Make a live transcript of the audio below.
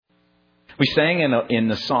We sang in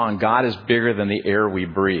the song, God is bigger than the air we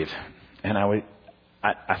breathe. And I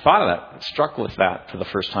thought of that, struck with that for the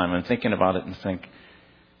first time. I'm thinking about it and think,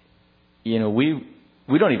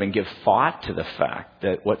 we don't even give thought to the fact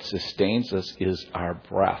that what sustains us is our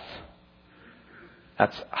breath.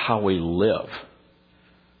 That's how we live.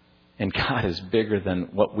 And God is bigger than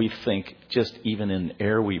what we think, just even in the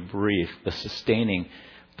air we breathe. The sustaining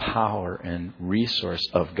power and resource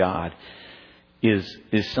of God is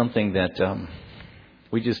something that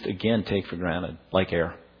we just, again, take for granted, like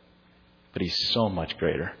air. But He's so much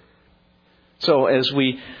greater. So as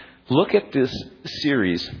we look at this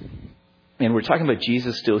series, and we're talking about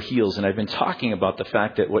Jesus still heals, and I've been talking about the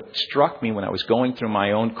fact that what struck me when I was going through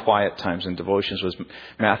my own quiet times and devotions was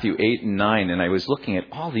Matthew 8 and 9, and I was looking at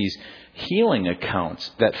all these healing accounts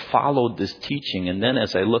that followed this teaching. And then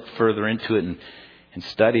as I looked further into it and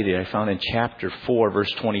studied it, I found in chapter 4,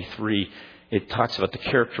 verse 23, it talks about the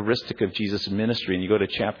characteristic of Jesus' ministry. And you go to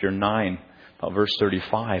chapter 9, verse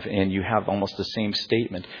 35, and you have almost the same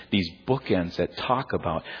statement. These bookends that talk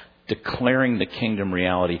about declaring the kingdom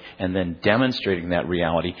reality and then demonstrating that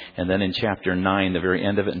reality. And then in chapter 9, the very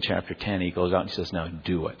end of it, in chapter 10, He goes out and says, now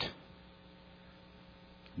do it.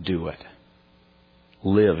 Do it.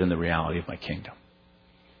 Live in the reality of my kingdom.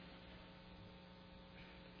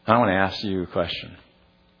 I want to ask you a question.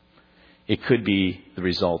 It could be the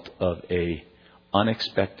result of a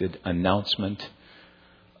unexpected announcement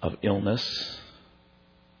of illness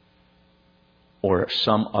or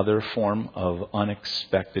some other form of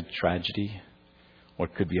unexpected tragedy, or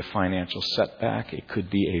it could be a financial setback. It could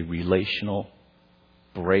be a relational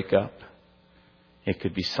breakup. It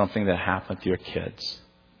could be something that happened to your kids.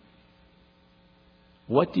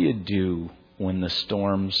 What do you do when the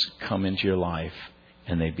storms come into your life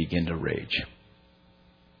and they begin to rage?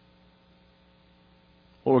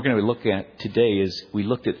 What we're going to look at today is we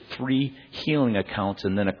looked at 3 healing accounts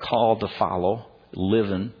and then a call to follow,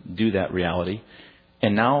 live and do that reality.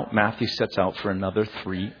 And now Matthew sets out for another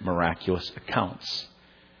 3 miraculous accounts.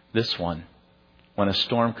 This one, when a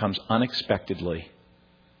storm comes unexpectedly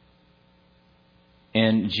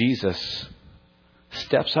and Jesus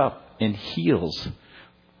steps up and heals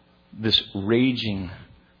this raging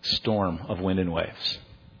storm of wind and waves.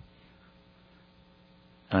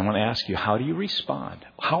 And I want to ask you, how do you respond?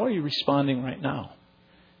 How are you responding right now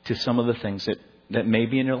to some of the things that may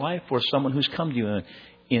be in your life, or someone who's come to you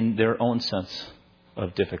in their own sense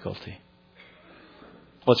of difficulty?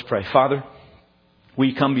 Let's pray. Father,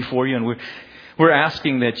 we come before you and we're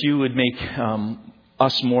asking that you would make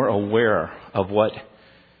us more aware of what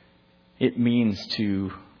it means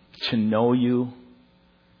to know you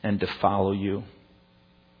and to follow you.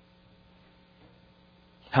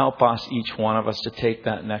 Help us, each one of us, to take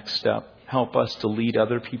that next step. Help us to lead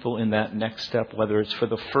other people in that next step, whether it's for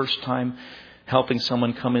the first time helping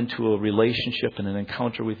someone come into a relationship and an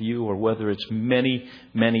encounter with you, or whether it's many,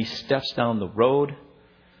 many steps down the road.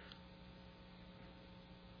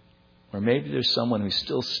 Or maybe there's someone who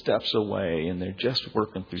still steps away and they're just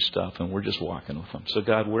working through stuff and we're just walking with them. So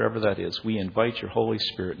God, wherever that is, we invite your Holy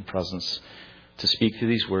Spirit and presence to speak through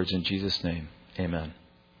these words in Jesus' name. Amen.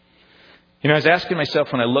 I was asking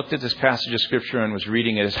myself when I looked at this passage of Scripture and was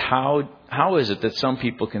reading it, is how is it that some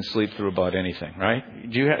people can sleep through about anything, right?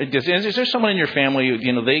 Is there someone in your family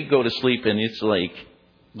who, they go to sleep and it's like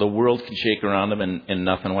the world can shake around them and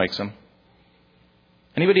nothing wakes them?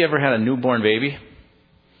 Anybody ever had a newborn baby?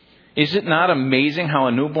 Is it not amazing how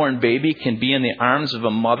a newborn baby can be in the arms of a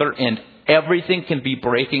mother and everything can be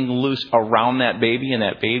breaking loose around that baby, and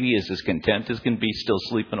that baby is as content as can be, still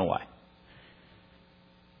sleeping away?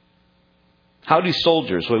 How do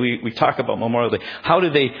soldiers, we talk about Memorial Day, how do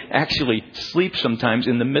they actually sleep sometimes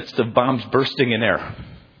in the midst of bombs bursting in air?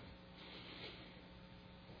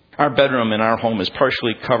 Our bedroom in our home is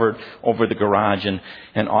partially covered over the garage,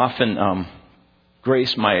 and often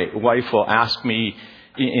Grace, my wife, will ask me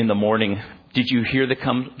in the morning, did you hear the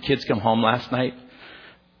kids come home last night?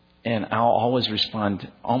 And I'll always respond,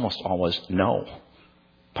 almost always, no.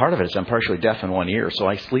 Part of it is I'm partially deaf in one ear, so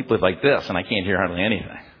I sleep with like this, and I can't hear hardly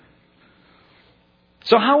anything.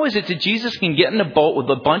 So how is it that Jesus can get in a boat with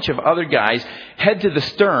a bunch of other guys, head to the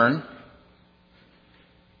stern,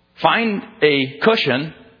 find a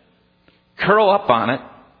cushion, curl up on it,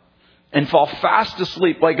 and fall fast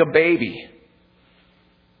asleep like a baby?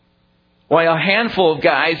 While a handful of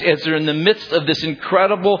guys, as they're in the midst of this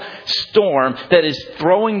incredible storm that is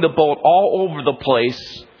throwing the boat all over the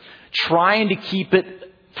place, trying to keep it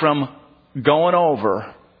from going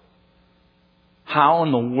over, how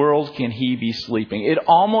in the world can he be sleeping? It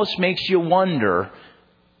almost makes you wonder,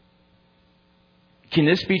 Can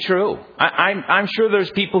this be true? I'm sure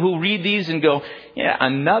there's people who read these and go, yeah,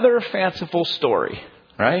 another fanciful story,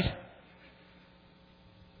 right?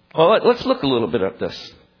 Well, let's look a little bit at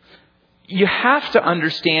this. You have to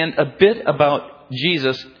understand a bit about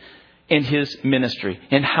Jesus and his ministry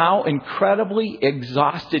and how incredibly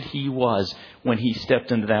exhausted he was when he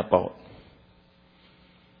stepped into that boat.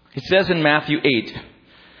 It says in Matthew 8,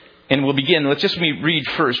 and we'll begin, let's just read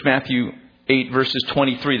first Matthew 8 verses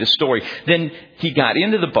 23, the story. Then he got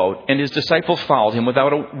into the boat and his disciples followed him.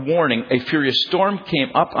 Without a warning, a furious storm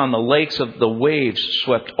came up on the lakes of the waves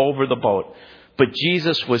swept over the boat. But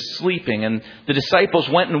Jesus was sleeping, and the disciples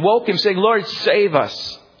went and woke him, saying, Lord, save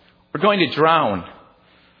us. We're going to drown.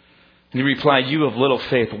 And he replied, you of little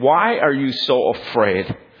faith, why are you so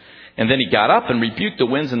afraid? And then he got up and rebuked the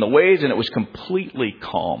winds and the waves, and it was completely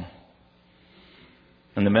calm.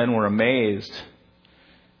 And the men were amazed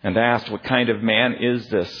and asked, what kind of man is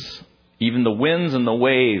this? Even the winds and the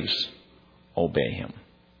waves obey him.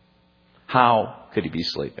 How could he be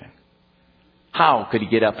sleeping? How could he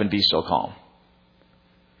get up and be so calm?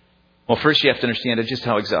 Well, first you have to understand just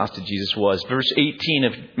how exhausted Jesus was. Verse 18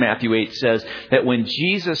 of Matthew 8 says that when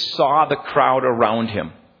Jesus saw the crowd around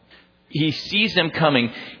him, he sees them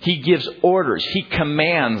coming, he gives orders, he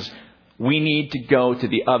commands, we need to go to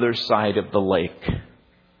the other side of the lake.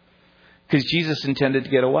 Because Jesus intended to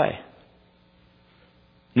get away.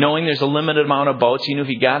 Knowing there's a limited amount of boats, he knew if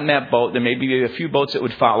he got in that boat, there may be a few boats that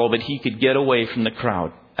would follow, but he could get away from the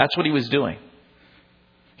crowd. That's what he was doing.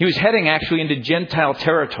 He was heading actually into Gentile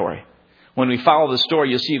territory. When we follow the story,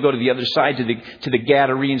 you'll see you go to the other side to the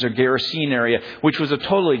Gadarenes or Gerasene area, which was a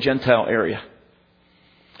totally Gentile area.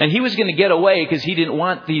 And he was going to get away because he didn't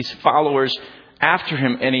want these followers after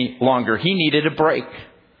him any longer. He needed a break.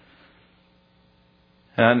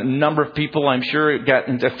 And a number of people, I'm sure, got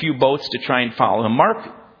into a few boats to try and follow him. Mark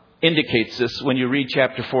indicates this when you read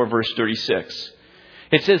chapter 4, verse 36.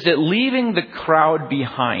 It says that leaving the crowd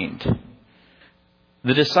behind,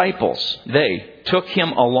 the disciples, they took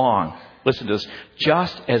him along. Listen to this.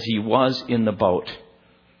 Just as he was in the boat,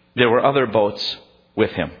 there were other boats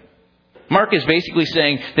with him. Mark is basically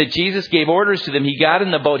saying that Jesus gave orders to them. He got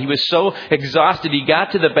in the boat. He was so exhausted. He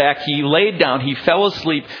got to the back. He laid down. He fell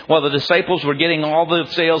asleep while the disciples were getting all the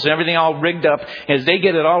sails and everything all rigged up. As they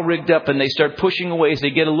get it all rigged up and they start pushing away, as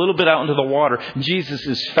they get a little bit out into the water, Jesus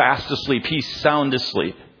is fast asleep. He's sound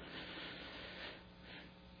asleep.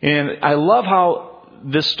 And I love how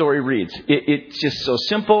this story reads. It's just so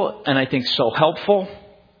simple and I think so helpful.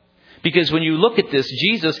 Because when you look at this,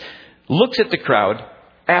 Jesus looks at the crowd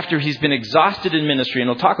after he's been exhausted in ministry, and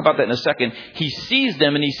we'll talk about that in a second. He sees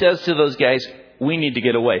them and he says to those guys, we need to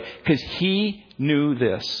get away. Because he knew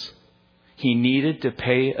this. He needed to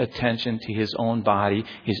pay attention to his own body,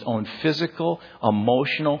 his own physical,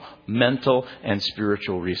 emotional, mental, and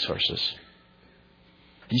spiritual resources.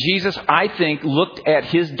 Jesus, I think, looked at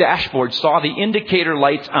his dashboard, saw the indicator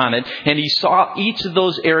lights on it, and he saw each of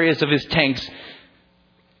those areas of his tanks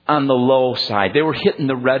on the low side. They were hitting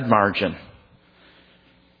the red margin.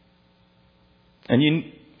 And you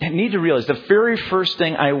need to realize the very first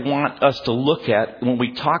thing I want us to look at when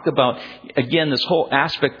we talk about, again, this whole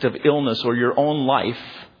aspect of illness or your own life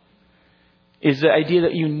is the idea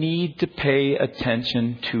that you need to pay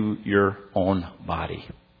attention to your own body.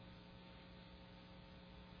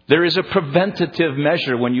 There is a preventative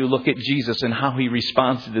measure when you look at Jesus and how he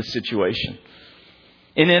responds to this situation.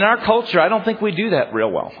 And in our culture, I don't think we do that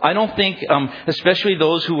real well. I don't think, especially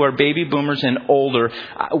those who are baby boomers and older,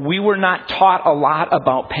 we were not taught a lot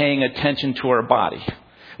about paying attention to our body.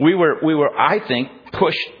 We were, I think,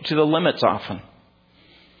 pushed to the limits often.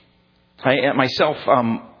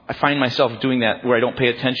 I find myself doing that where I don't pay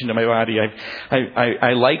attention to my body.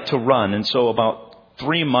 I like to run. And so about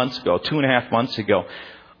 2.5 months ago,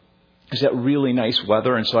 it was that really nice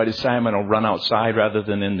weather. And so I decided I'm going to run outside rather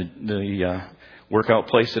than in the workout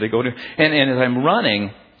place that I go to. And as I'm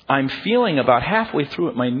running, I'm feeling about halfway through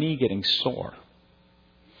it, my knee getting sore.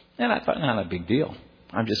 And I thought, not a big deal.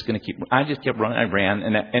 I just kept running. I ran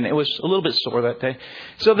and it was a little bit sore that day.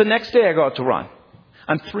 So the next day I go out to run.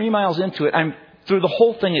 I'm 3 miles into it. I'm through the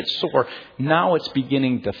whole thing. It's sore. Now it's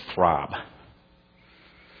beginning to throb.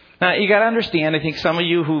 Now you got to understand, I think some of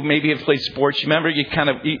you who maybe have played sports, remember you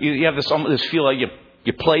have this feel like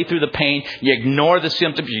you play through the pain, you ignore the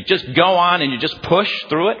symptoms, you just go on and you just push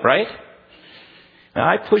through it, right? Now,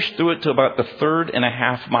 I pushed through it to about the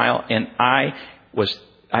 3.5 mile, and I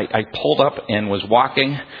pulled up and was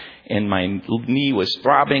walking, and my knee was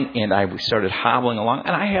throbbing, and I started hobbling along,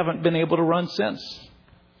 and I haven't been able to run since.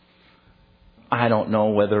 I don't know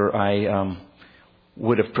whether I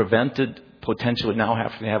would have prevented potentially now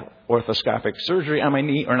have to have orthoscopic surgery on my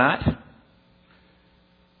knee or not.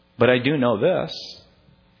 But I do know this.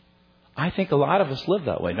 I think a lot of us live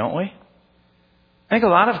that way, don't we? I think a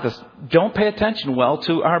lot of us don't pay attention well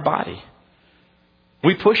to our body.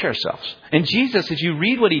 We push ourselves. And Jesus, if you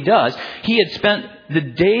read what he does, he had spent the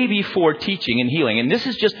day before teaching and healing. And this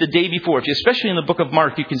is just the day before. Especially in the book of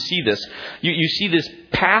Mark, you can see this. You see this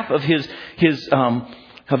path of his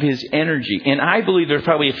energy. And I believe there's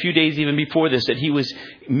probably a few days even before this that he was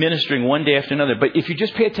ministering one day after another. But if you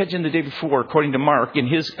just pay attention the day before, according to Mark, in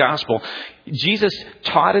his gospel, Jesus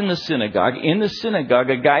taught in the synagogue. In the synagogue,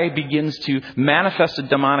 a guy begins to manifest a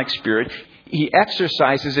demonic spirit. He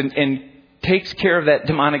exercises and takes care of that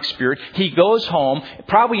demonic spirit. He goes home,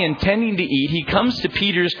 probably intending to eat. He comes to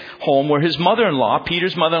Peter's home where his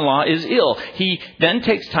Peter's mother-in-law, is ill. He then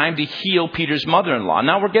takes time to heal Peter's mother-in-law.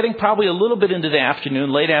 Now we're getting probably a little bit into the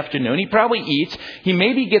afternoon, late afternoon. He probably eats. He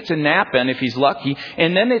maybe gets a nap in if he's lucky.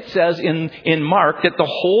 And then it says in Mark that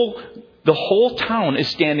the whole town is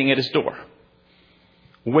standing at his door,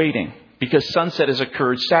 waiting, because sunset has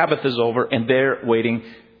occurred, Sabbath is over, and they're waiting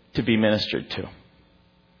to be ministered to.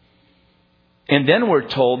 And then we're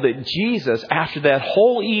told that Jesus, after that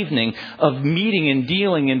whole evening of meeting and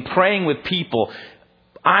dealing and praying with people,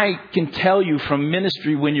 I can tell you from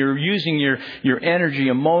ministry, when you're using your energy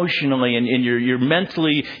emotionally and you're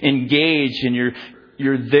mentally engaged and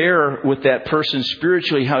you're there with that person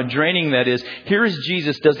spiritually, how draining that is. Here is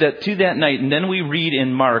Jesus does that to that night. And then we read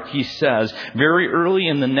in Mark, he says, very early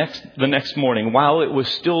in the next morning, while it was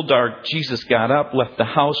still dark, Jesus got up, left the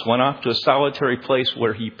house, went off to a solitary place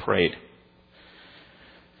where he prayed.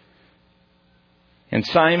 And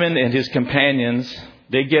Simon and his companions,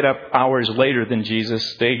 they get up hours later than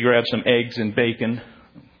Jesus. They grab some eggs and bacon.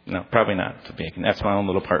 No, probably not the bacon. That's my own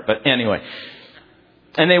little part. But anyway.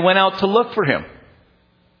 And they went out to look for him.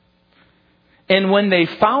 And when they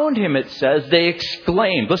found him, it says, they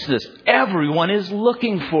exclaimed, listen to this, everyone is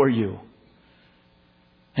looking for you.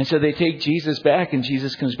 And so they take Jesus back, and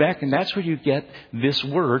Jesus comes back. And that's where you get this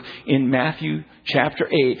word in Matthew chapter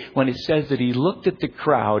 8. When it says that he looked at the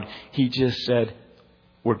crowd, he just said,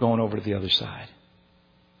 we're going over to the other side.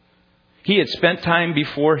 He had spent time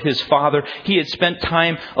before his Father. He had spent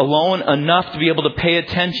time alone enough to be able to pay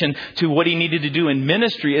attention to what he needed to do in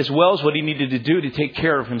ministry, as well as what he needed to do to take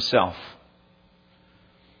care of himself.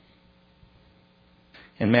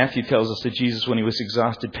 And Matthew tells us that Jesus, when he was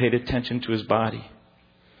exhausted, paid attention to his body,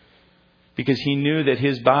 because he knew that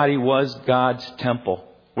his body was God's temple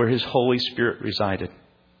where his Holy Spirit resided.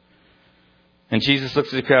 And Jesus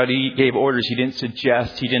looks at the crowd. He gave orders. He didn't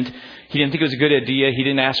suggest. He didn't think it was a good idea. He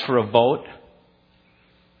didn't ask for a vote.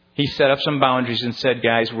 He set up some boundaries and said,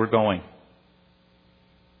 guys, we're going.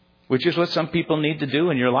 Which is what some people need to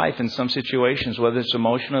do in your life in some situations, whether it's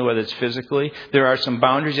emotionally, whether it's physically. There are some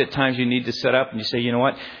boundaries at times you need to set up, and you say, you know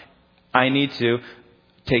what? I need to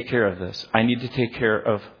take care of this. I need to take care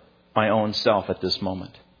of my own self at this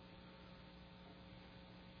moment.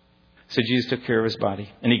 So Jesus took care of his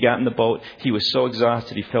body, and he got in the boat. He was so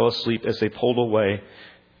exhausted, he fell asleep as they pulled away.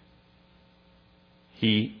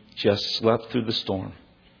 He just slept through the storm.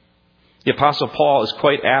 The Apostle Paul is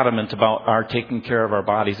quite adamant about our taking care of our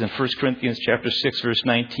bodies. In 1 Corinthians chapter 6, verse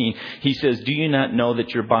 19, he says, do you not know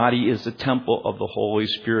that your body is the temple of the Holy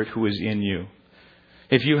Spirit who is in you?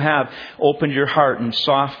 If you have opened your heart and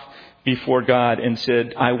soft before God and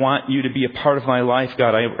said, I want you to be a part of my life,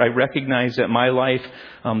 God. I recognize that my life,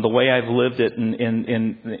 the way I've lived it,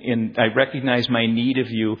 and I recognize my need of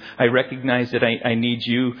you. I recognize that I need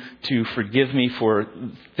you to forgive me for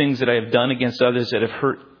things that I have done against others that have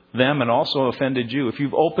hurt them and also offended you. If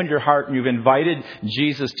you've opened your heart and you've invited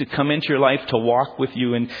Jesus to come into your life to walk with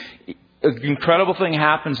you, and an incredible thing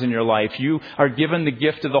happens in your life. You are given the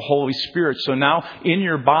gift of the Holy Spirit. So now in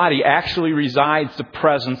your body actually resides the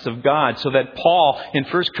presence of God. So that Paul in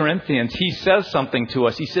 1 Corinthians, he says something to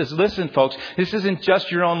us. He says, listen, folks, this isn't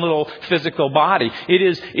just your own little physical body. It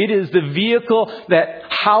is the vehicle that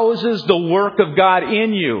houses the work of God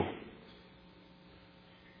in you.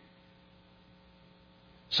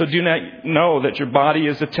 So do not know that your body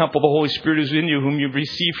is the temple. The Holy Spirit is in you, whom you've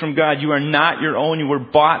received from God. You are not your own. You were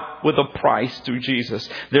bought with a price through Jesus.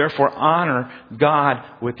 Therefore, honor God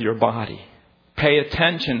with your body. Pay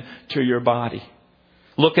attention to your body.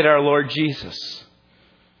 Look at our Lord Jesus,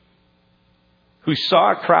 who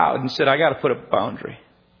saw a crowd and said, I got to put a boundary.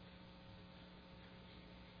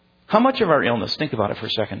 How much of our illness, think about it for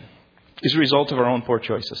a second, is a result of our own poor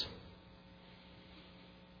choices?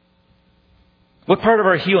 What part of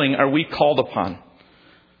our healing are we called upon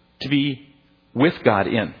to be with God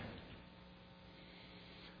in?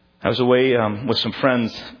 I was away with some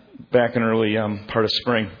friends back in early part of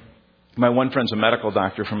spring. My one friend's a medical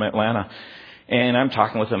doctor from Atlanta, and I'm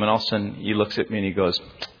talking with him, and all of a sudden he looks at me and he goes,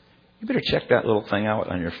 "You better check that little thing out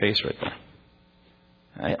on your face right there."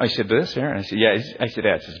 I said, "This here?" And I said, "Yeah." I said,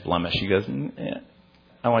 "Yeah, it's this blemish." He goes, "Yeah,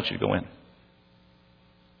 I want you to go in."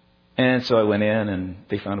 And so I went in, and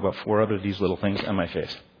they found about 4 other of these little things on my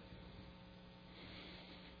face.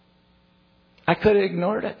 I could have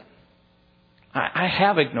ignored it. I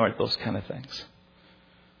have ignored those kind of things.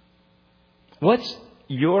 What's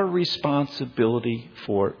your responsibility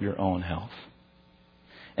for your own health?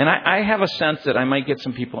 And I have a sense that I might get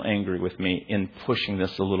some people angry with me in pushing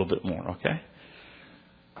this a little bit more, okay?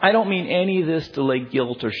 I don't mean any of this to lay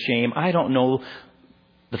guilt or shame. I don't know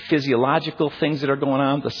the physiological things that are going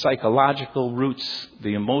on, the psychological roots,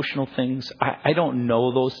 the emotional things. I don't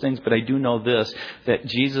know those things, but I do know this, that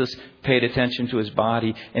Jesus paid attention to his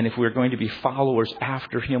body, and if we're going to be followers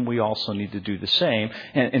after him, we also need to do the same.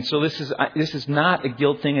 And so this is not a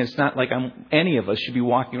guilt thing. It's not like any of us should be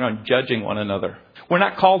walking around judging one another. We're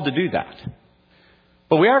not called to do that.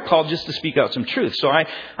 But we are called just to speak out some truth. So I'm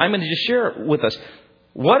going to just share with us,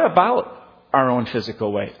 what about our own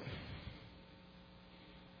physical weight?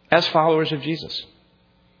 As followers of Jesus.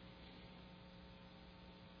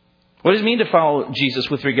 What does it mean to follow Jesus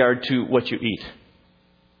with regard to what you eat?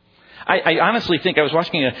 I honestly think I was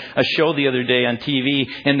watching a show the other day on TV,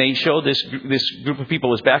 and they showed this group of people.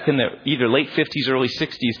 It was back in the either late 50s, early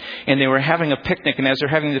 60s, and they were having a picnic. And as they're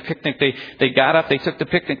having the picnic, they got up, they took the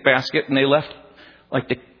picnic basket, and they left like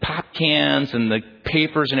the pop cans and the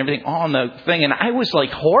papers and everything on the thing. And I was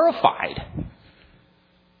like horrified.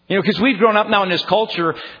 You know, because we've grown up now in this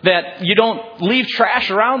culture that you don't leave trash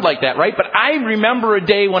around like that, right? But I remember a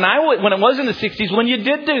day when it was in the 60s when you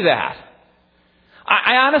did do that.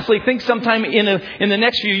 I honestly think sometime in the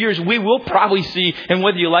next few years we will probably see, and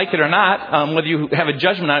whether you like it or not, whether you have a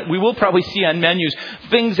judgment on it, we will probably see on menus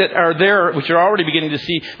things that are there, which you're already beginning to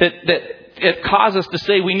see, that it cause us to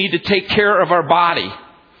say we need to take care of our body.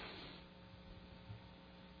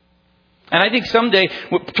 And I think someday,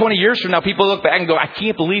 20 years from now, people look back and go, I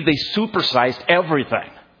can't believe they supersized everything.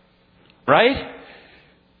 Right?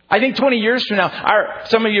 I think 20 years from now,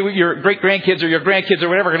 some of you, your great-grandkids or your grandkids or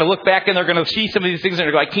whatever, are going to look back and they're going to see some of these things and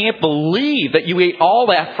they're going to go, I can't believe that you ate all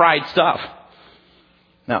that fried stuff.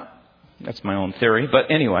 Now, that's my own theory,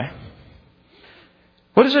 but anyway.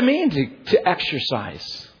 What does it mean to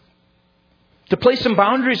exercise? To place some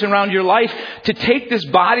boundaries around your life, to take this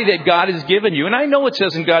body that God has given you. And I know it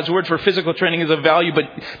says in God's Word for physical training is of value,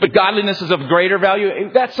 but godliness is of greater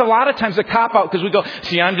value. That's a lot of times a cop-out because we go,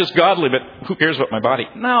 see, I'm just godly, but who cares about my body?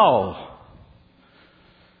 No.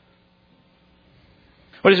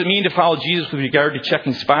 What does it mean to follow Jesus with regard to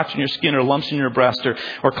checking spots in your skin or lumps in your breast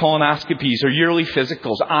or colonoscopies or yearly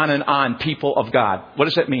physicals, on and on, people of God? What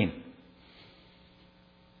does that mean?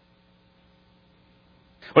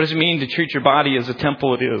 What does it mean to treat your body as a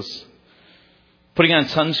temple it is? Putting on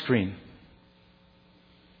sunscreen.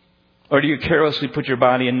 Or do you carelessly put your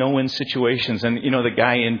body in no-win situations? And, you know, the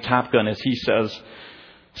guy in Top Gun, as he says,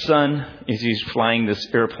 son, as he's flying this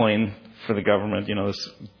airplane for the government, you know, this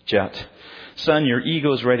jet. Son, your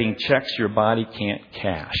ego's writing checks your body can't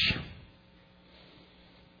cash.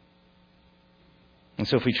 And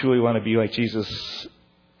so if we truly want to be like Jesus,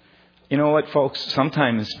 you know what, folks?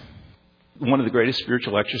 Sometimes one of the greatest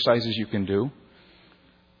spiritual exercises you can do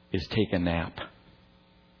is take a nap.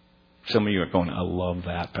 Some of you are going, I love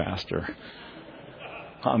that, Pastor.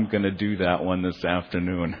 I'm going to do that one this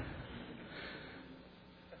afternoon.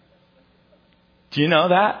 Do you know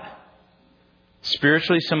that?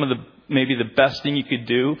 Spiritually, maybe the best thing you could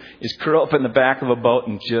do is curl up in the back of a boat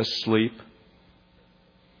and just sleep.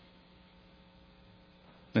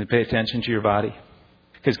 And pay attention to your body.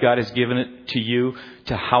 Because God has given it to you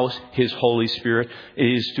to house His Holy Spirit. It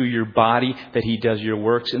is through your body that He does your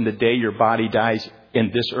works. And the day your body dies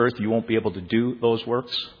in this earth, you won't be able to do those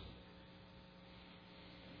works.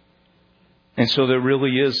 And so there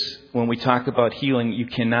really is, when we talk about healing, you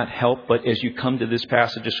cannot help but as you come to this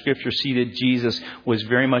passage of Scripture, see that Jesus was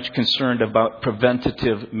very much concerned about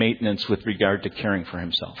preventative maintenance with regard to caring for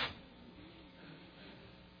Himself.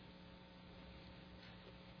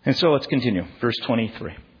 And so let's continue. Verse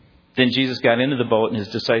 23. Then Jesus got into the boat and His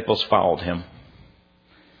disciples followed Him.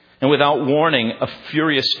 And without warning, a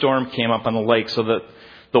furious storm came up on the lake so that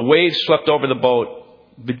the waves swept over the boat.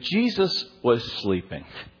 But Jesus was sleeping.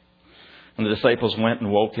 And the disciples went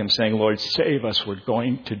and woke Him, saying, Lord, save us, we're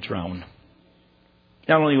going to drown.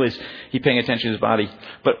 Not only was He paying attention to His body,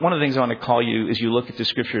 but one of the things I want to call you, as you look at the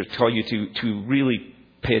Scripture, call you to really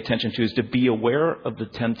pay attention to is to be aware of the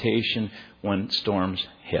temptation when storms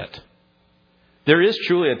hit. There is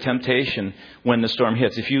truly a temptation when the storm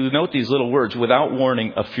hits. If you note these little words, without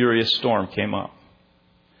warning, a furious storm came up.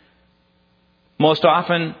 Most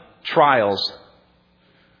often, trials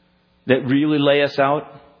that really lay us out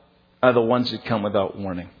are the ones that come without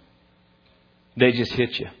warning. They just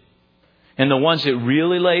hit you. And the ones that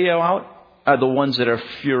really lay you out are the ones that are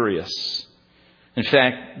furious. In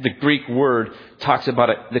fact, the Greek word talks about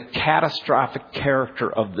the catastrophic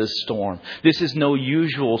character of this storm. This is no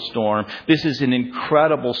usual storm. This is an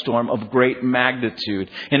incredible storm of great magnitude.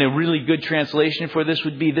 And a really good translation for this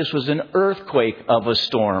would be, this was an earthquake of a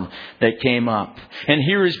storm that came up. And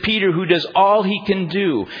here is Peter, who does all he can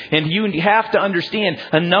do. And you have to understand,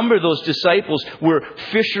 a number of those disciples were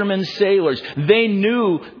fishermen, sailors. They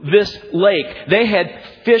knew this lake. They had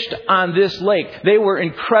fished on this lake. They were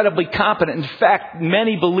incredibly competent. In fact,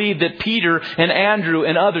 many believe that Peter and Andrew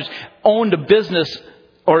and others owned a business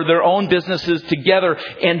or their own businesses together,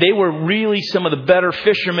 and they were really some of the better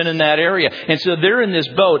fishermen in that area. And so they're in this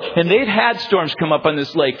boat, and they've had storms come up on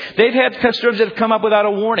this lake. They've had storms that have come up without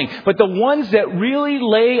a warning. But the ones that really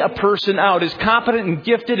lay a person out, as competent and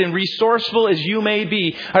gifted and resourceful as you may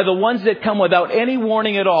be, are the ones that come without any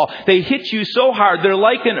warning at all. They hit you so hard, they're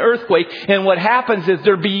like an earthquake, and what happens is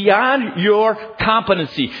they're beyond your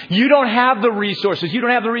competency. You don't have the resources. You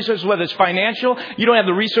don't have the resources whether it's financial. You don't have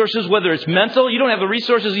the resources whether it's mental. You don't have the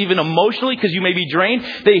resources even emotionally because you may be drained.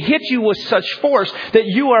 They hit you with such force that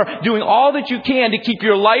you are doing all that you can to keep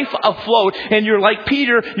your life afloat. And you're like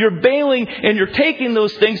Peter, you're bailing and you're taking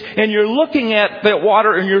those things and you're looking at that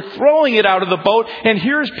water and you're throwing it out of the boat. And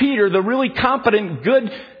here's Peter, the really competent,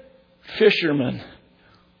 good fisherman,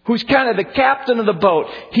 who's kind of the captain of the boat.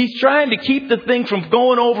 He's trying to keep the thing from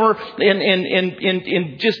going over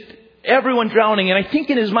and just everyone drowning. And I think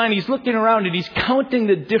in his mind, he's looking around and he's counting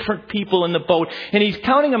the different people in the boat. And he's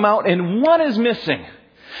counting them out, and one is missing.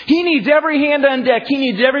 He needs every hand on deck. He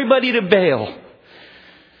needs everybody to bail.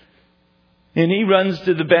 And he runs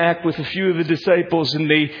to the back with a few of the disciples, and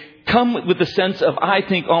they come with the sense of, I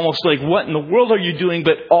think, almost like, what in the world are you doing?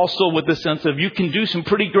 But also with the sense of, you can do some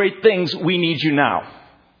pretty great things. We need you now.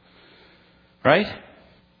 Right?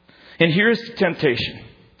 And here's the temptation.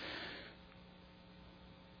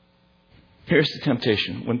 Here's the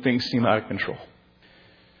temptation when things seem out of control.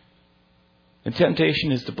 The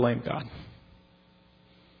temptation is to blame God.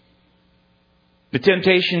 The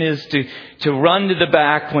temptation is to run to the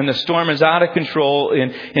back when the storm is out of control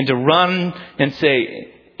and to run and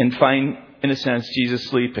say and find, in a sense, Jesus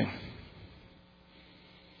sleeping.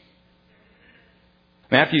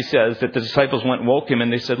 Matthew says that the disciples went and woke him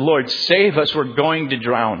and they said, Lord, save us, we're going to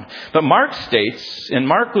drown. But Mark states, and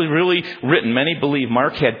Mark was really written, many believe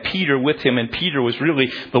Mark had Peter with him, and Peter was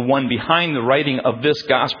really the one behind the writing of this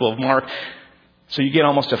Gospel of Mark. So you get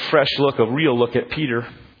almost a fresh look, a real look at Peter.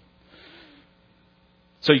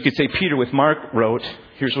 So you could say Peter with Mark wrote,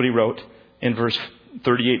 here's what he wrote in verse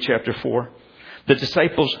 38, chapter 4. The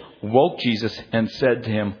disciples woke Jesus and said to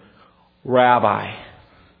him, Rabbi,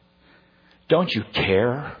 don't you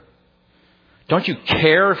care? Don't you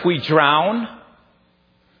care if we drown?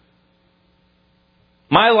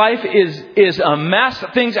 My life is a mess.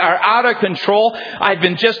 Things are out of control. I've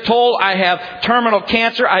been just told I have terminal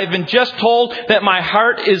cancer. I've been just told that my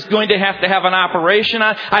heart is going to have an operation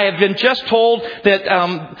on. I have been just told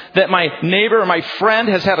that my neighbor or my friend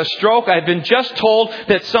has had a stroke. I've been just told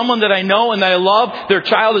that someone that I know and that I love, their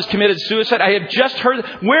child has committed suicide. I have just heard.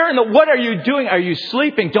 What are you doing? Are you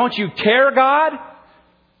sleeping? Don't you care, God?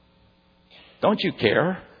 Don't you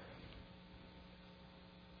care?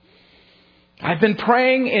 I've been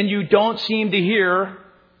praying and you don't seem to hear.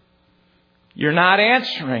 You're not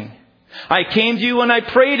answering. I came to you and I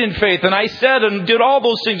prayed in faith and I said and did all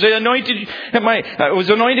those things. I was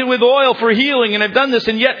anointed with oil for healing, and I've done this,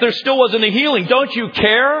 and yet there still wasn't a healing. Don't you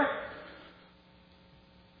care?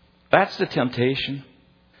 That's the temptation.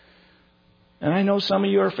 And I know some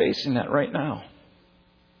of you are facing that right now.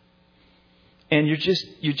 And you're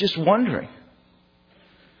just wondering.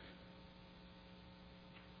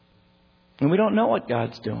 And we don't know what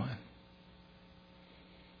God's doing.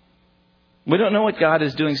 We don't know what God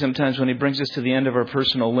is doing sometimes when He brings us to the end of our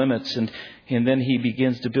personal limits, and then He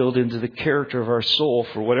begins to build into the character of our soul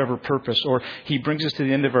for whatever purpose. Or He brings us to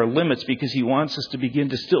the end of our limits because He wants us to begin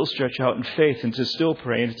to still stretch out in faith and to still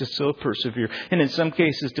pray and to still persevere. And in some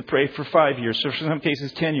cases to pray for 5 years, for some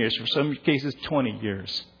cases 10 years, for some cases 20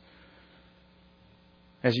 years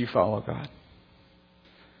as you follow God.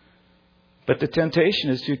 But the temptation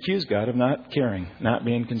is to accuse God of not caring, not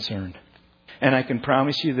being concerned. And I can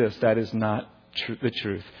promise you this, that is not the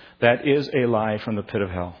truth. That is a lie from the pit of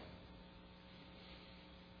hell.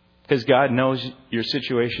 Because God knows your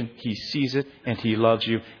situation. He sees it and He loves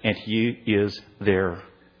you and He is there.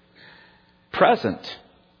 Present.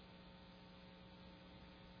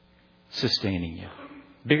 Sustaining you.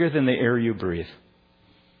 Bigger than the air you breathe.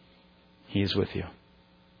 He is with you.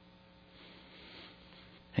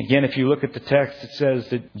 Again, if you look at the text, it says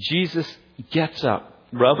that Jesus gets up,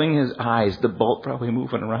 rubbing his eyes, the boat probably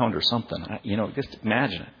moving around or something. Just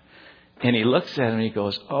imagine it. And he looks at him and he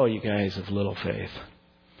goes, "Oh, you guys have little faith.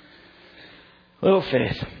 Little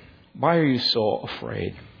faith. Why are you so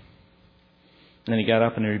afraid?" And then he got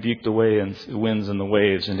up and he rebuked the winds and the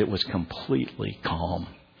waves, and it was completely calm.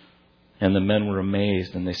 And the men were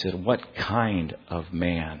amazed, and they said, "What kind of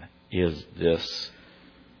man is this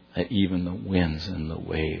that even the winds and the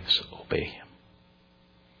waves obey him?"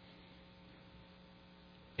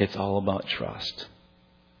 It's all about trust.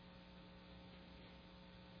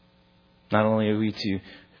 Not only are we to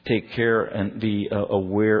take care and be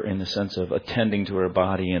aware in the sense of attending to our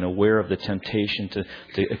body and aware of the temptation to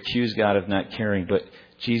accuse God of not caring, but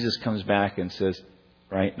Jesus comes back and says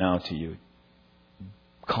right now to you,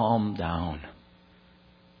 calm down.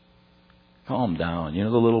 Calm down. The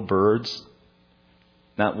little birds,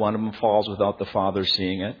 not one of them falls without the Father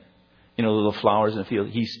seeing it. The little flowers in the field,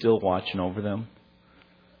 He's still watching over them.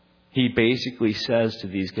 He basically says to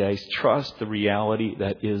these guys, trust the reality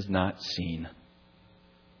that is not seen.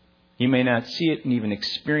 You may not see it and even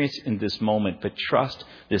experience it in this moment, but trust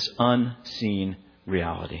this unseen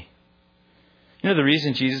reality. The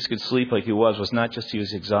reason Jesus could sleep like He was not just He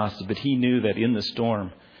was exhausted, but He knew that in the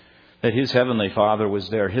storm, that His Heavenly Father was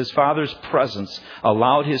there. His Father's presence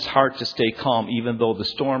allowed His heart to stay calm, even though the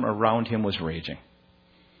storm around Him was raging.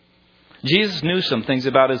 Jesus knew some things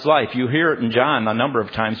about His life. You hear it in John a number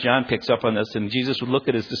of times. John picks up on this, and Jesus would look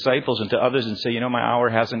at His disciples and to others and say, my hour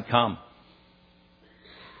hasn't come.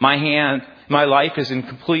 My life is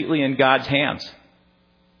completely in God's hands.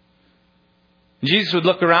 Jesus would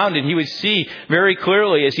look around and He would see very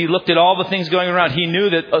clearly as He looked at all the things going around. He knew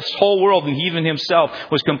that this whole world and even Himself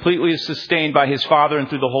was completely sustained by His Father and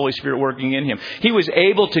through the Holy Spirit working in Him. He was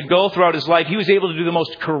able to go throughout His life. He was able to do the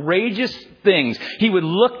most courageous things. He would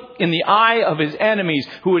look in the eye of His enemies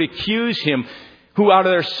who would accuse Him, who out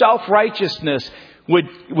of their self-righteousness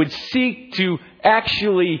would seek to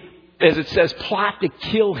actually, as it says, plot to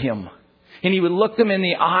kill Him. And He would look them in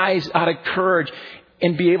the eyes out of courage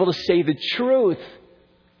and be able to say the truth,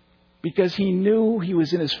 because He knew He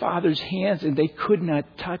was in His Father's hands and they could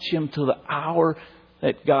not touch Him till the hour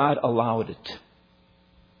that God allowed it.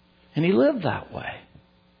 And He lived that way.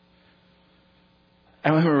 I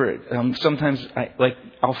remember sometimes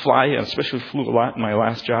I'll fly, especially flew a lot in my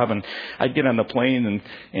last job, and I'd get on the plane and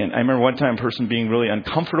I remember one time a person being really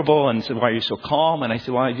uncomfortable and said, "Why are you so calm?" And I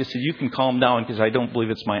said, "Well, I just said, you can calm down because I don't believe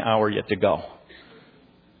it's my hour yet to go."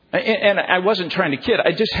 And I wasn't trying to kid.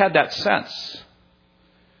 I just had that sense.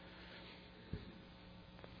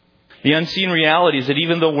 The unseen reality is that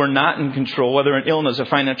even though we're not in control, whether an illness, a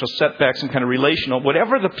financial setback, some kind of relational,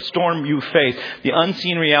 whatever the storm you face, the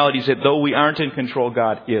unseen reality is that though we aren't in control,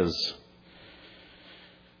 God is.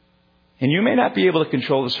 And you may not be able to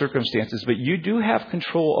control the circumstances, but you do have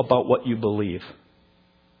control about what you believe.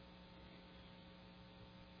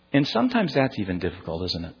 And sometimes that's even difficult,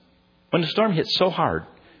 isn't it? When the storm hits so hard,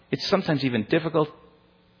 it's sometimes even difficult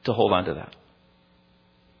to hold on to that.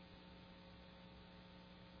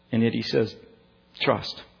 And yet He says,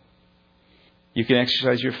 trust. You can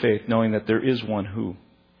exercise your faith knowing that there is one who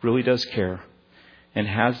really does care and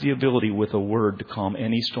has the ability with a word to calm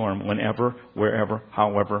any storm whenever, wherever,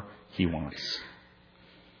 however He wants.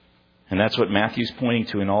 And that's what Matthew's pointing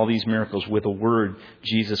to in all these miracles. With a word,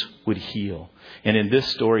 Jesus would heal. And in this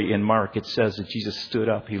story in Mark, it says that Jesus stood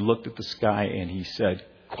up, He looked at the sky and He said,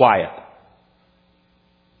 "Quiet."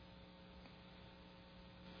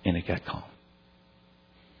 And it got calm.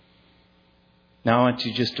 Now I want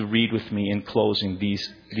you just to read with me in closing these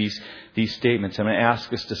statements. I'm going to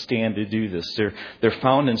ask us to stand to do this. They're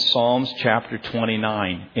found in Psalms chapter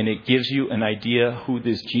 29. And it gives you an idea who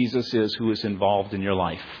this Jesus is who is involved in your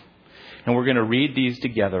life. And we're going to read these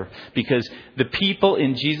together because the people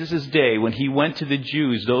in Jesus' day, when He went to the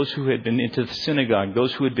Jews, those who had been into the synagogue,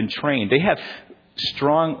 those who had been trained, they had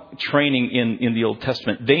strong training in the Old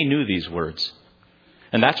Testament. They knew these words.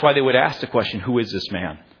 And that's why they would ask the question, who is this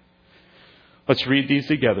man? Let's read these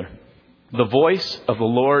together. The voice of the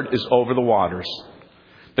Lord is over the waters.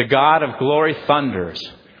 The God of glory thunders.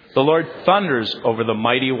 The Lord thunders over the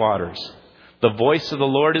mighty waters. The voice of the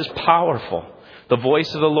Lord is powerful. The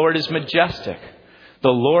voice of the Lord is majestic. The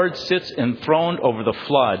Lord sits enthroned over the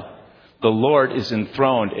flood. The Lord is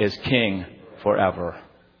enthroned as King forever.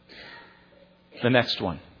 The next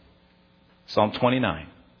one. Psalm 29.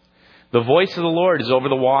 The voice of the Lord is over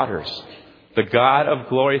the waters. The God of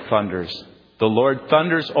glory thunders. The Lord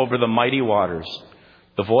thunders over the mighty waters.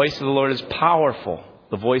 The voice of the Lord is powerful.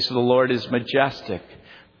 The voice of the Lord is majestic.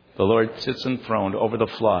 The Lord sits enthroned over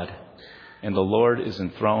the flood, and the Lord is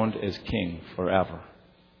enthroned as King forever.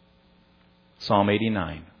 Psalm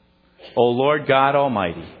 89. O Lord God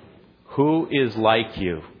Almighty, who is like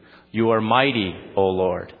you? You are mighty, O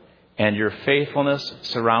Lord, and your faithfulness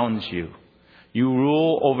surrounds you. You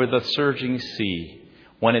rule over the surging sea.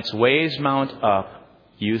 When its waves mount up,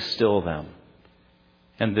 you still them.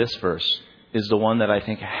 And this verse is the one that I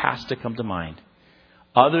think has to come to mind.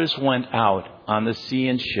 Others went out on the sea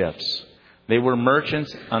in ships. They were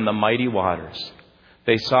merchants on the mighty waters.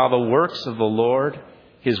 They saw the works of the Lord,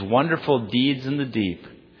 his wonderful deeds in the deep.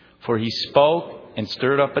 For he spoke and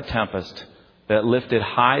stirred up a tempest that lifted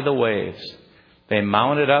high the waves. They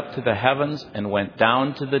mounted up to the heavens and went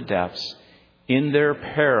down to the depths. In their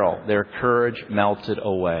peril, their courage melted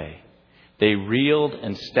away. They reeled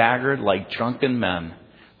and staggered like drunken men.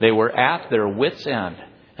 They were at their wits' end.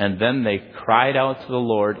 And then they cried out to the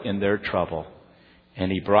Lord in their trouble.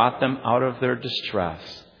 And he brought them out of their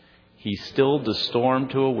distress. He stilled the storm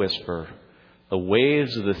to a whisper. The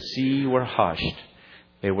waves of the sea were hushed.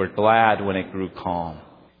 They were glad when it grew calm.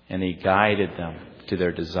 And he guided them to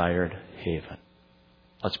their desired haven.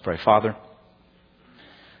 Let's pray. Father,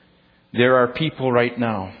 there are people right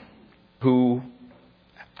now who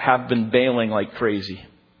have been bailing like crazy.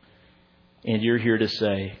 And you're here to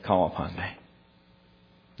say, call upon me.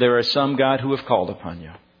 There are some, God, who have called upon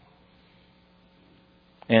you.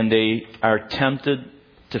 And they are tempted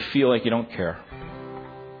to feel like you don't care.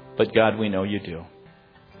 But God, we know you do.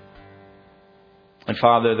 And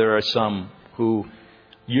Father, there are some who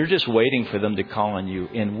you're just waiting for them to call on you.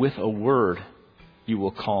 And with a word, you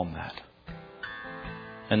will calm that.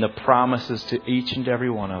 And the promises to each and every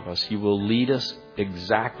one of us, you will lead us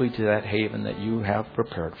exactly to that haven that you have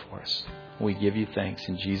prepared for us. We give you thanks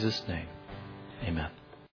in Jesus' name. Amen.